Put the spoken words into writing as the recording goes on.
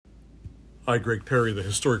Hi, Greg Perry, the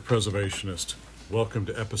historic preservationist. Welcome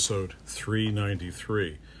to episode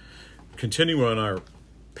 393. Continuing on our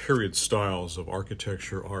period styles of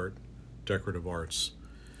architecture, art, decorative arts.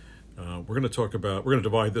 We're going to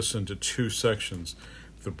divide this into two sections,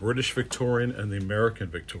 the British Victorian and the American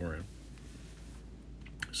Victorian.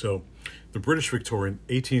 So, the British Victorian,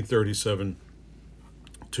 1837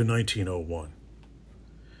 to 1901.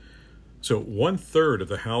 So 1/3 of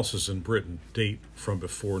the houses in Britain date from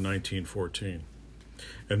before 1914,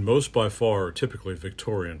 and most by far are typically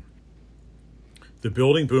Victorian. The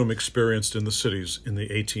building boom experienced in the cities in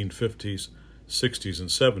the 1850s, 60s,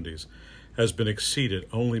 and 70s has been exceeded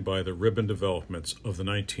only by the ribbon developments of the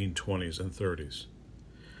 1920s and 30s.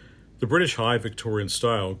 The British High Victorian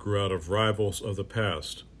style grew out of rivals of the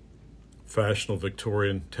past. Fashionable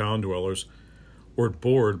Victorian town dwellers were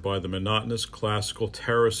bored by the monotonous classical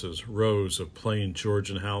terraces, rows of plain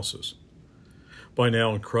Georgian houses, by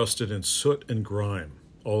now encrusted in soot and grime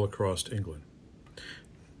all across England.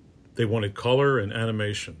 They wanted color and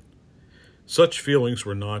animation. Such feelings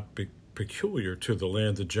were not peculiar to the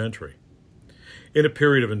landed gentry. In a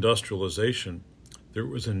period of industrialization, there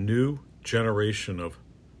was a new generation of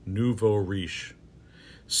nouveau riche,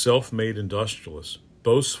 self-made industrialists,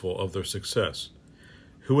 boastful of their success,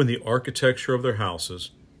 who in the architecture of their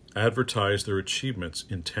houses advertised their achievements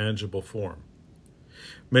in tangible form.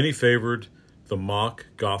 Many favored the mock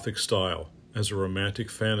Gothic style as a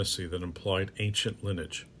romantic fantasy that implied ancient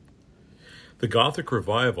lineage. The Gothic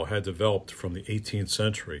revival had developed from the 18th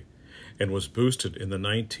century and was boosted in the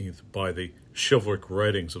 19th by the chivalric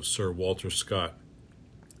writings of Sir Walter Scott,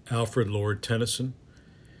 Alfred Lord Tennyson,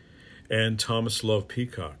 and Thomas Love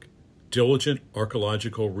Peacock. Diligent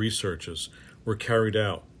archaeological researches were carried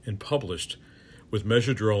out and published with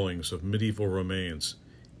measured drawings of medieval remains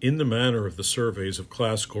in the manner of the surveys of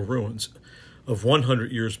classical ruins of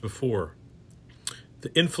 100 years before.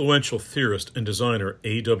 The influential theorist and designer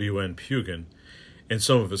A.W.N. Pugin and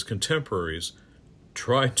some of his contemporaries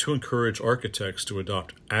tried to encourage architects to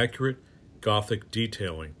adopt accurate Gothic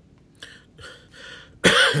detailing.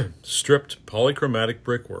 Stripped polychromatic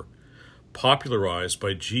brickwork, popularized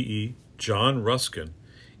by G.E. John Ruskin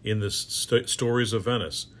in the Stories of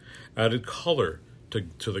Venice, added color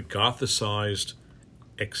to the Gothicized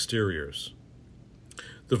exteriors.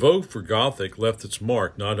 The vogue for Gothic left its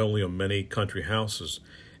mark not only on many country houses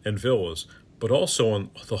and villas, but also on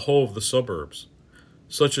the whole of the suburbs,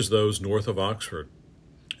 such as those north of Oxford.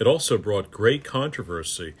 It also brought great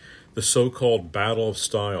controversy, the so-called Battle of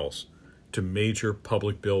Styles, to major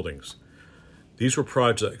public buildings. These were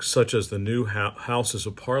projects such as the new Houses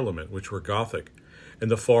of Parliament, which were Gothic, and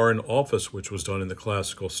the Foreign Office, which was done in the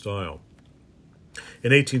classical style.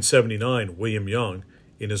 In 1879, William Young,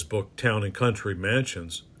 in his book Town and Country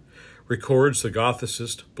Mansions, records the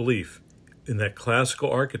Gothicist belief in that classical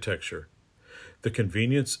architecture, the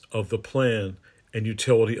convenience of the plan and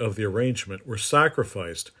utility of the arrangement were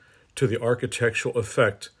sacrificed to the architectural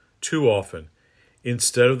effect too often,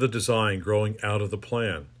 instead of the design growing out of the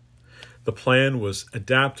plan. The plan was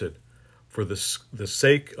adapted for the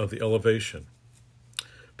sake of the elevation.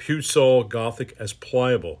 Pew saw Gothic as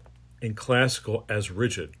pliable and classical as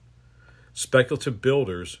rigid. Speculative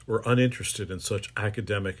builders were uninterested in such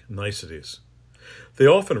academic niceties. They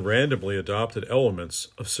often randomly adopted elements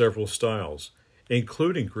of several styles,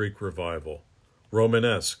 including Greek Revival,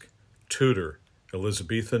 Romanesque, Tudor,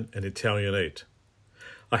 Elizabethan, and Italianate.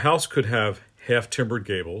 A house could have half-timbered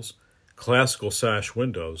gables, classical sash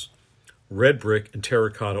windows, red brick and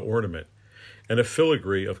terracotta ornament, and a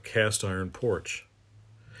filigree of cast-iron porch.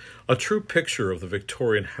 A true picture of the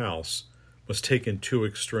Victorian house must take in two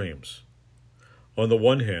extremes. On the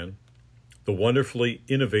one hand, the wonderfully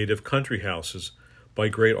innovative country houses by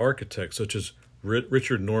great architects such as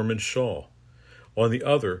Richard Norman Shaw. On the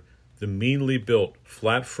other, the meanly built,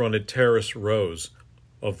 flat-fronted terrace rows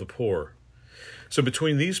of the poor. So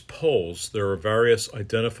between these poles, there are various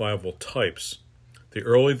identifiable types. The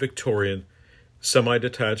early Victorian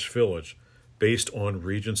semi-detached village based on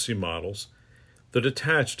Regency models, the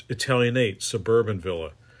detached Italianate suburban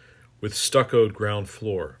villa with stuccoed ground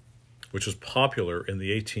floor, which was popular in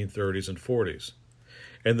the 1830s and 40s,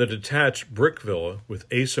 and the detached brick villa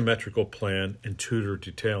with asymmetrical plan and Tudor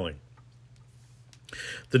detailing.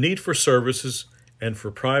 The need for services and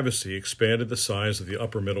for privacy expanded the size of the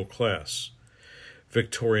upper middle class.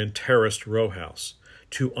 Victorian terraced row house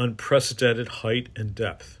to unprecedented height and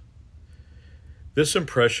depth. This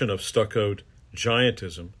impression of stuccoed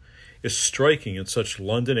giantism is striking in such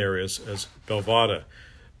London areas as Belvedere,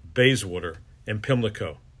 Bayswater, and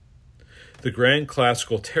Pimlico. The grand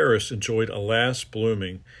classical terrace enjoyed a last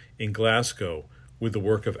blooming in Glasgow, with the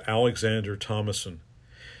work of Alexander Thomason,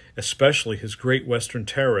 especially his Great Western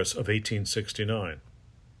Terrace of 1869.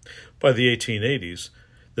 By the 1880s,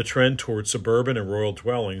 the trend toward suburban and royal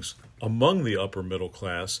dwellings among the upper middle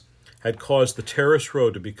class had caused the terrace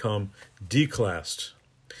road to become declassed.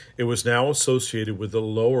 It was now associated with the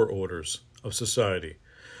lower orders of society,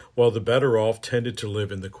 while the better off tended to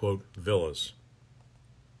live in the, quote, villas.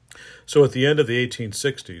 So at the end of the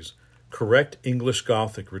 1860s, correct English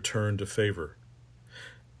Gothic returned to favor.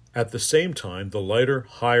 At the same time, the lighter,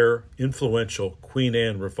 higher, influential Queen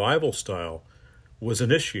Anne revival style was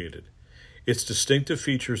initiated. Its distinctive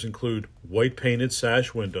features include white painted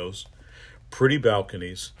sash windows, pretty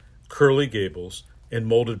balconies, curly gables, and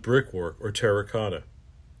molded brickwork or terracotta.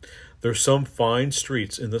 There are some fine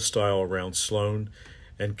streets in the style around Sloane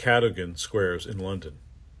and Cadogan squares in London.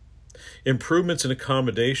 Improvements in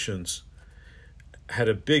accommodations had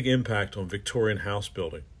a big impact on Victorian house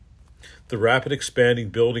building. The rapid expanding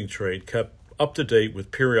building trade kept up to date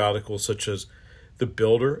with periodicals such as The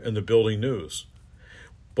Builder and The Building News.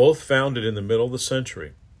 Both founded in the middle of the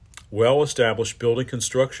century, well-established building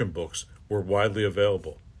construction books were widely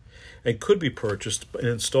available and could be purchased in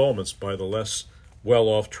installments by the less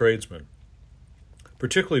well-off tradesmen.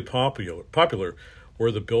 Particularly popular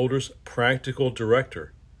were The Builder's Practical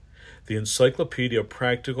Director, the Encyclopedia of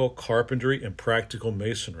Practical Carpentry and Practical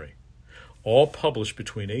Masonry, all published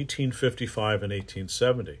between 1855 and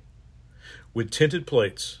 1870, with tinted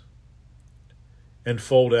plates and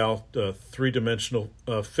fold-out three-dimensional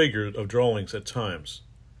figures of drawings at times.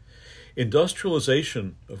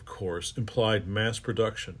 Industrialization, of course, implied mass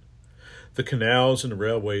production. The canals and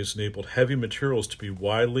railways enabled heavy materials to be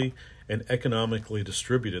widely and economically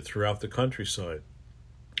distributed throughout the countryside.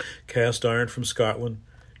 Cast iron from Scotland,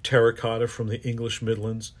 terracotta from the English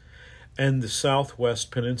Midlands and the southwest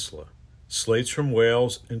peninsula, slates from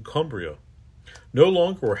Wales and Cumbria. No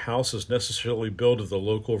longer were houses necessarily built of the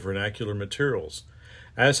local vernacular materials,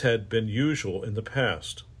 as had been usual in the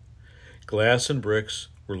past. Glass and bricks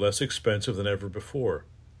were less expensive than ever before.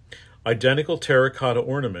 Identical terracotta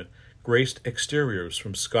ornament graced exteriors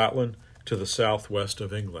from Scotland to the southwest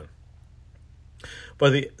of England. By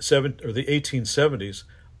the 1870s,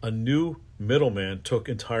 a new middleman took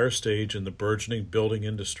entire stage in the burgeoning building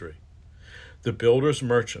industry, the builder's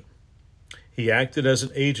merchant. He acted as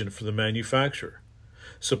an agent for the manufacturer,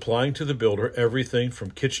 supplying to the builder everything from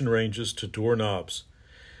kitchen ranges to doorknobs,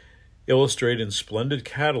 illustrated in splendid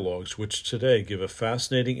catalogs which today give a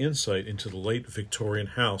fascinating insight into the late Victorian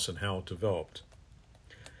house and how it developed.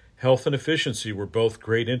 Health and efficiency were both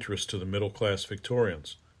great interest to the middle-class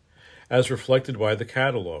Victorians, as reflected by the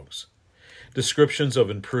catalogs. Descriptions of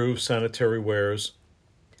improved sanitary wares.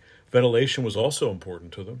 Ventilation was also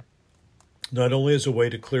important to them, not only as a way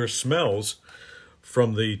to clear smells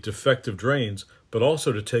from the defective drains, but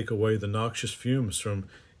also to take away the noxious fumes from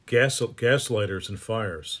gas lighters and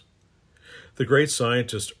fires. The great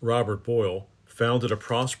scientist Robert Boyle founded a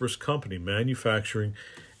prosperous company manufacturing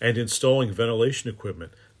and installing ventilation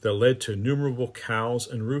equipment that led to innumerable cows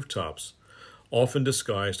and rooftops, often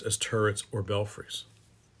disguised as turrets or belfries.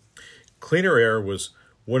 Cleaner air was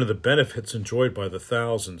one of the benefits enjoyed by the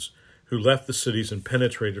thousands who left the cities and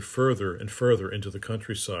penetrated further and further into the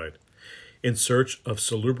countryside in search of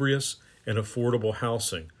salubrious and affordable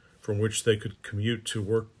housing from which they could commute to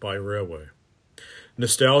work by railway.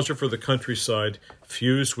 Nostalgia for the countryside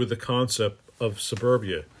fused with the concept of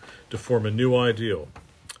suburbia to form a new ideal,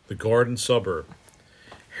 the garden suburb,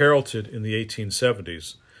 heralded in the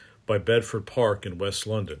 1870s by Bedford Park in West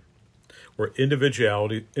London, where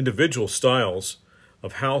individual styles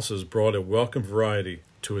of houses brought a welcome variety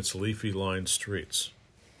to its leafy-lined streets.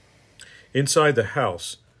 Inside the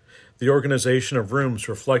house, the organization of rooms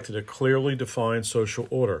reflected a clearly defined social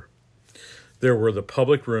order. There were the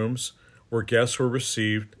public rooms, where guests were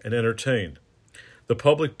received and entertained, the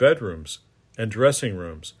public bedrooms and dressing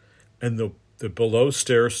rooms, and the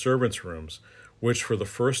below-stairs servants' rooms, which for the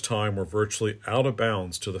first time were virtually out of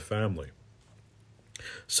bounds to the family.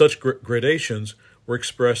 Such gradations were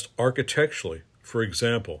expressed architecturally, for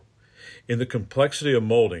example, in the complexity of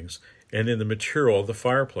moldings and in the material of the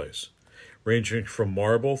fireplace, ranging from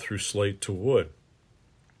marble through slate to wood.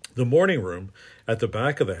 The morning room at the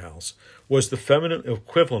back of the house was the feminine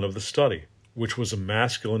equivalent of the study, which was a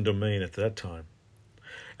masculine domain at that time,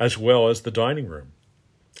 as well as the dining room.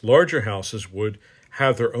 Larger houses would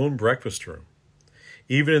have their own breakfast room.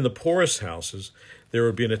 Even in the poorest houses, there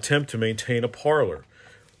would be an attempt to maintain a parlor,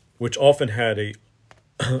 which often had a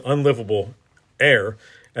unlivable air,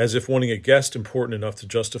 as if wanting a guest important enough to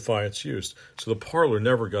justify its use. So the parlor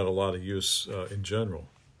never got a lot of use in general.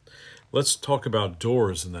 Let's talk about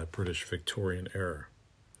doors in that British Victorian era.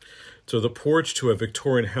 So the porch to a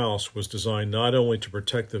Victorian house was designed not only to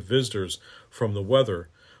protect the visitors from the weather,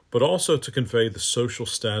 but also to convey the social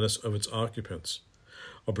status of its occupants.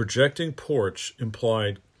 A projecting porch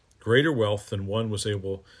implied greater wealth than one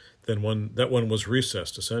was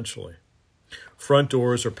recessed, essentially. Front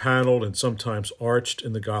doors are paneled and sometimes arched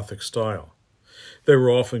in the Gothic style. They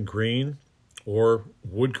were often green or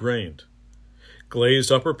wood-grained.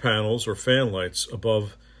 Glazed upper panels or fan lights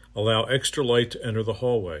above allow extra light to enter the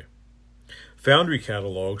hallway. Foundry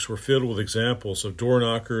catalogs were filled with examples of door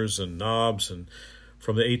knockers and knobs, and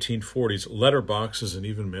from the 1840s, letter boxes and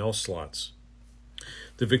even mail slots.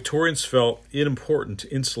 The Victorians felt it important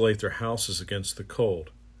to insulate their houses against the cold.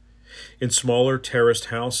 In smaller terraced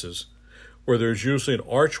houses, where there is usually an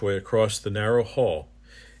archway across the narrow hall,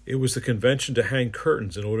 it was the convention to hang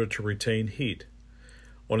curtains in order to retain heat.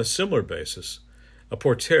 On a similar basis, a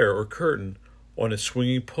portiere or curtain on a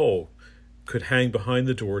swinging pole could hang behind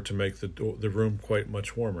the door to make the room quite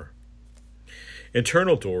much warmer.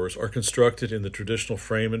 Internal doors are constructed in the traditional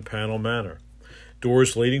frame and panel manner.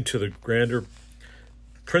 Doors leading to the grander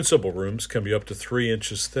principal rooms can be up to 3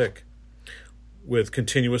 inches thick, with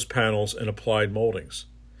continuous panels and applied moldings.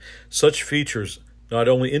 Such features not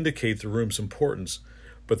only indicate the room's importance,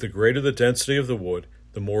 but the greater the density of the wood,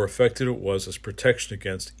 the more effective it was as protection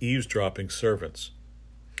against eavesdropping servants.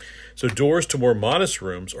 So doors to more modest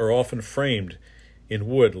rooms are often framed in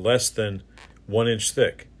wood less than 1 inch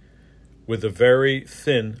thick, with the very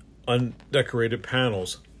thin, undecorated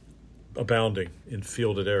panels abounding in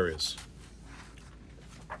fielded areas.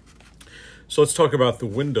 So let's talk about the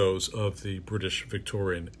windows of the British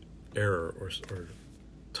Victorian era or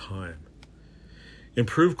time.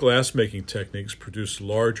 Improved glass-making techniques produced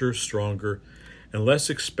larger, stronger, and less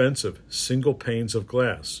expensive single panes of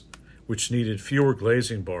glass, which needed fewer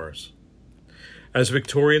glazing bars. As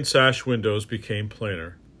Victorian sash windows became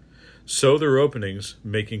plainer, so their openings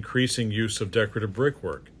make increasing use of decorative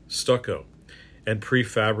brickwork, stucco, and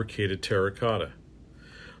prefabricated terracotta.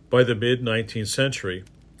 By the mid-19th century,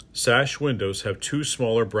 sash windows have 2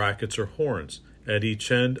 smaller brackets or horns at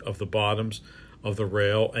each end of the bottoms of the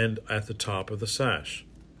rail and at the top of the sash.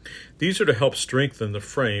 These are to help strengthen the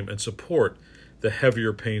frame and support the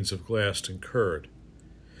heavier panes of glass incurred.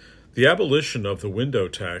 The abolition of the window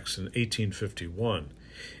tax in 1851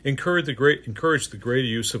 encouraged the greater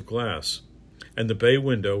use of glass, and the bay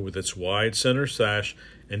window with its wide center sash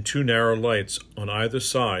and 2 narrow lights on either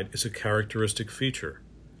side is a characteristic feature.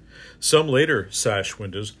 Some later sash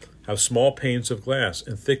windows have small panes of glass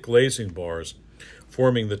and thick glazing bars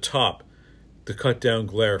forming the top to cut down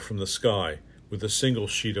glare from the sky with a single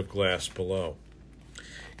sheet of glass below.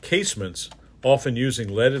 Casements, often using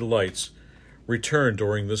leaded lights, returned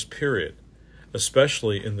during this period,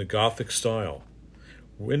 especially in the Gothic style.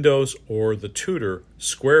 Windows or the Tudor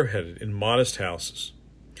square-headed in modest houses.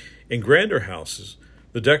 In grander houses,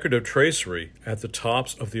 the decorative tracery at the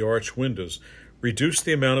tops of the arched windows reduced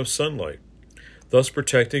the amount of sunlight, thus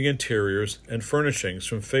protecting interiors and furnishings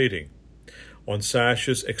from fading. On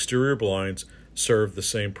sashes, exterior blinds served the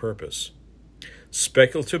same purpose.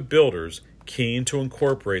 Speculative builders, keen to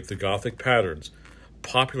incorporate the Gothic patterns,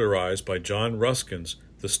 popularized by John Ruskin's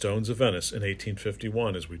The Stones of Venice in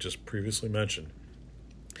 1851, as we just previously mentioned,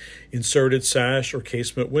 inserted sash or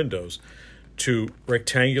casement windows to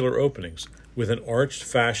rectangular openings with an arch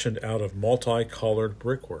fashioned out of multicolored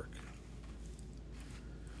brickwork.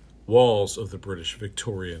 Walls of the British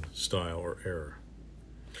Victorian style or era.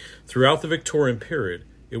 Throughout the Victorian period,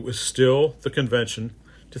 it was still the convention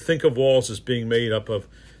to think of walls as being made up of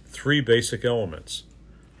 3 basic elements: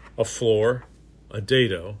 a floor, a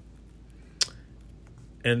dado,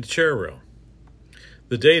 and chair rail.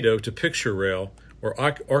 The dado to picture rail or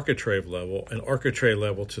architrave level and architrave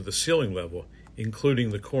level to the ceiling level, including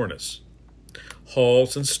the cornice.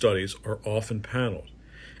 Halls and studies are often paneled,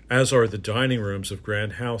 as are the dining rooms of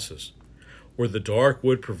grand houses, where the dark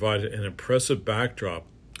wood provided an impressive backdrop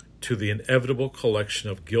to the inevitable collection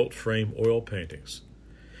of gilt frame oil paintings.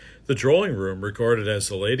 The drawing room, regarded as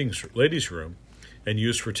the ladies' room and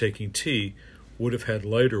used for taking tea, would have had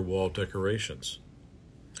lighter wall decorations.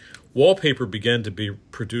 Wallpaper began to be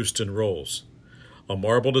produced in rolls. A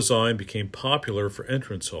marble design became popular for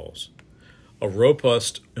entrance halls. A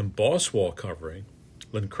robust embossed wall covering,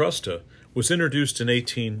 l'encrusta, was introduced in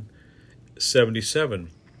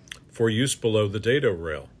 1877 for use below the dado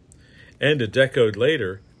rail, and a decade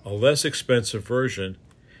later, a less expensive version,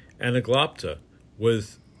 anaglapta,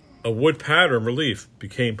 with a wood pattern relief,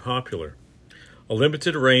 became popular. A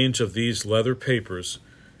limited range of these leather papers,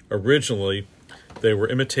 originally They were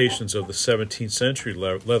imitations of the 17th century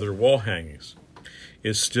leather wall hangings,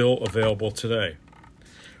 is still available today.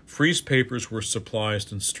 Frieze papers were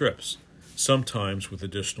supplied in strips, sometimes with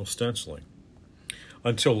additional stenciling.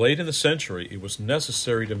 Until late in the century, it was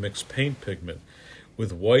necessary to mix paint pigment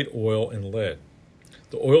with white oil and lead.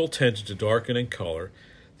 The oil tended to darken in color.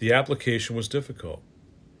 The application was difficult.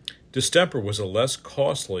 Distemper was a less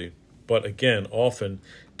costly, but again often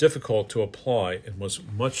difficult to apply, and was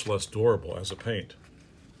much less durable as a paint.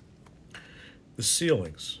 The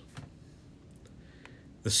ceilings.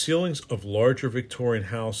 The ceilings of larger Victorian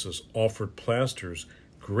houses offered plasters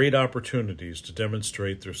great opportunities to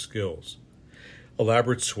demonstrate their skills.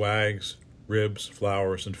 Elaborate swags, ribs,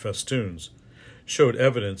 flowers, and festoons showed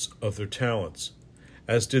evidence of their talents,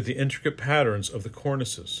 as did the intricate patterns of the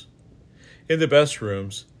cornices. In the best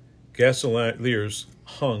rooms, gaseliers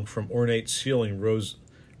hung from ornate ceiling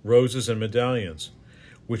roses and medallions,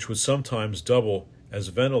 which would sometimes double as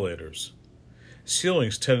ventilators.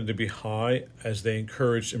 Ceilings tended to be high as they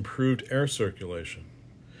encouraged improved air circulation.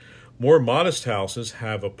 More modest houses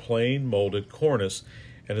have a plain molded cornice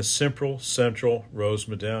and a simple central rose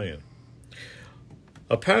medallion.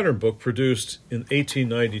 A pattern book produced in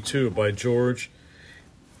 1892 by George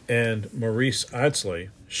and Maurice Adsley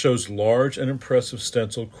shows large and impressive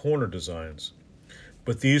stenciled corner designs,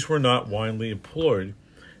 but these were not widely employed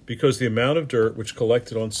because the amount of dirt which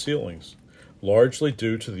collected on ceilings, largely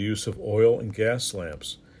due to the use of oil and gas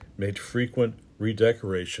lamps, made frequent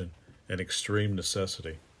redecoration an extreme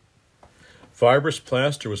necessity. Fibrous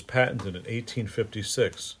plaster was patented in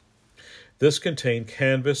 1856. This contained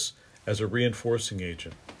canvas as a reinforcing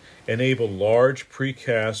agent, enabled large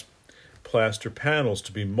precast plaster panels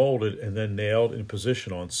to be molded and then nailed in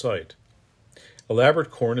position on site.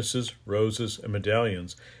 Elaborate cornices, roses, and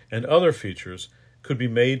medallions, and other features could be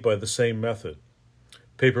made by the same method.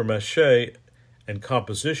 Papier-mâché and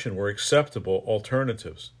composition were acceptable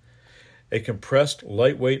alternatives. A compressed,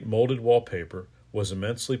 lightweight molded wallpaper was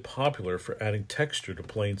immensely popular for adding texture to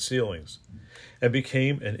plain ceilings, and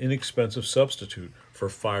became an inexpensive substitute for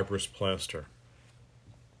fibrous plaster.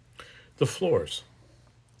 The floors.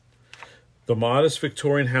 The modest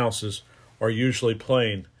Victorian houses are usually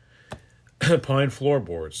plain pine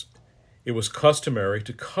floorboards. It was customary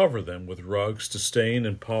to cover them with rugs to stain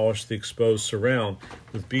and polish the exposed surround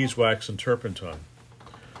with beeswax and turpentine.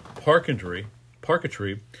 Parquetry,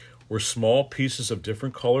 where small pieces of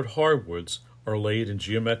different colored hardwoods are laid in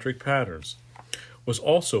geometric patterns, was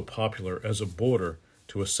also popular as a border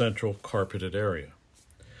to a central carpeted area.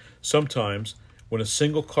 Sometimes, when a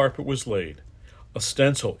single carpet was laid, a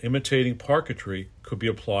stencil imitating parquetry could be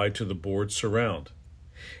applied to the board surround.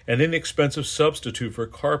 An inexpensive substitute for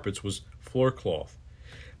carpets was floorcloth.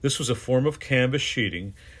 This was a form of canvas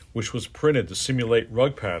sheeting which was printed to simulate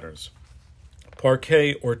rug patterns.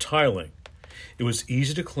 Parquet or tiling. It was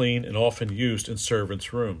easy to clean and often used in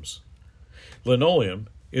servants' rooms. Linoleum,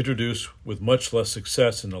 introduced with much less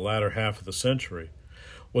success in the latter half of the century,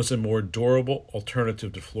 was a more durable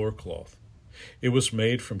alternative to floorcloth. It was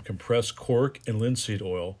made from compressed cork and linseed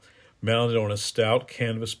oil, mounted on a stout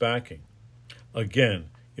canvas backing. Again,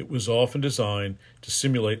 it was often designed to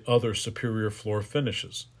simulate other superior floor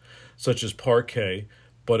finishes, such as parquet,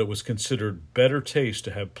 but it was considered better taste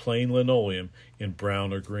to have plain linoleum in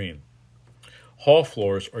brown or green. Hall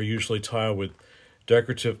floors are usually tiled with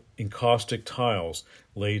decorative encaustic tiles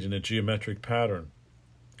laid in a geometric pattern.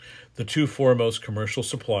 The two foremost commercial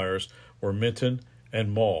suppliers were Minton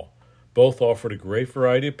and Mall. Both offered a great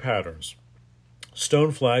variety of patterns.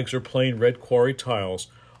 Stone flags or plain red quarry tiles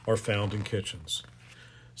are found in kitchens.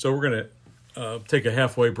 So we're going to take a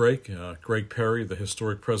halfway break. Greg Perry, the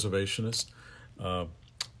historic preservationist,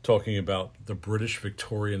 talking about the British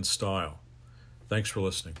Victorian style. Thanks for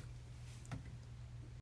listening.